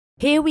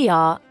Here we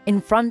are in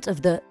front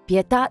of the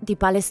Pietà di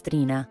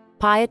Palestrina,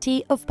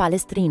 Piety of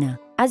Palestrina.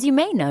 As you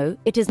may know,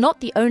 it is not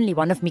the only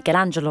one of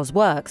Michelangelo's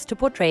works to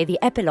portray the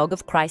epilogue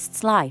of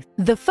Christ's life.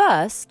 The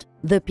first,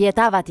 the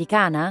Pietà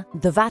Vaticana,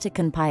 the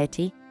Vatican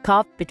Piety,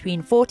 carved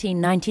between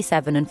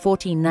 1497 and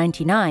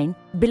 1499,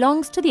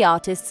 belongs to the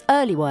artist's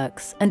early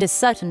works and is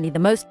certainly the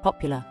most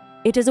popular.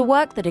 It is a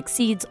work that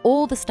exceeds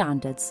all the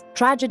standards.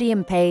 Tragedy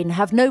and pain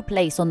have no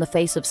place on the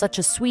face of such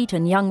a sweet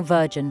and young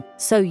virgin,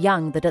 so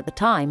young that at the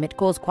time it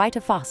caused quite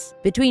a fuss.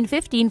 Between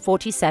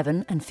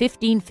 1547 and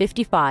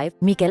 1555,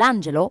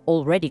 Michelangelo,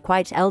 already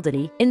quite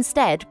elderly,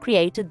 instead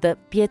created the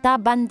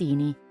Pietà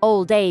Bandini.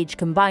 Old age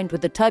combined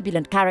with the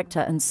turbulent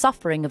character and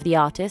suffering of the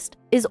artist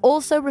is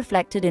also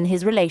reflected in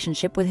his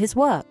relationship with his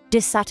work.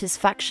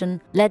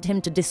 Dissatisfaction led him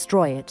to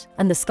destroy it,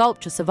 and the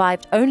sculpture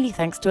survived only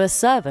thanks to a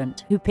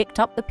servant who picked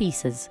up the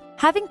pieces.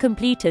 Having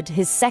completed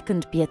his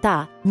second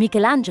Pietà,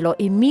 Michelangelo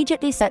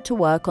immediately set to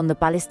work on the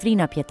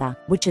Palestrina Pietà,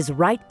 which is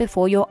right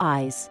before your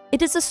eyes.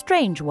 It is a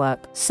strange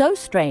work, so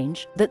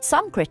strange that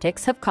some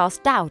critics have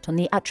cast doubt on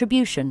the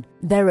attribution.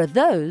 There are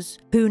those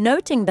who,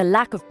 noting the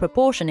lack of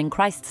proportion in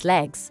Christ's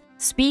legs,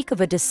 speak of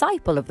a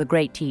disciple of the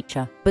great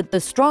teacher, but the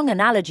strong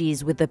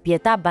analogies with the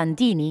Pietà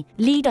Bandini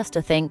lead us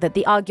to think that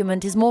the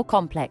argument is more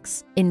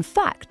complex. In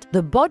fact,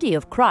 the body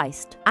of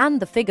Christ and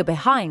the figure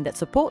behind that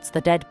supports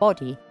the dead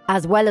body,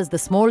 as well as the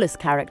smallest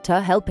character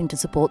helping to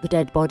support the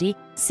dead body,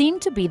 seem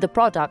to be the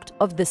product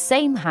of the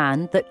same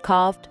hand that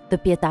carved the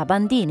Pietà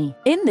Bandini.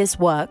 In this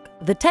work,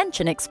 the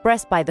tension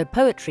expressed by the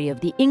poetry of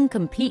the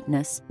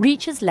incompleteness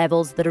reaches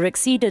levels that are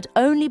exceeded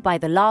only by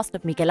the last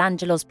of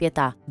Michelangelo's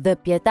Pietà, the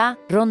Pietà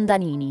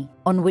Rondanini,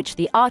 on which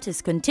the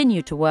artist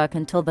continued to work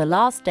until the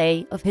last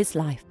day of his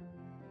life.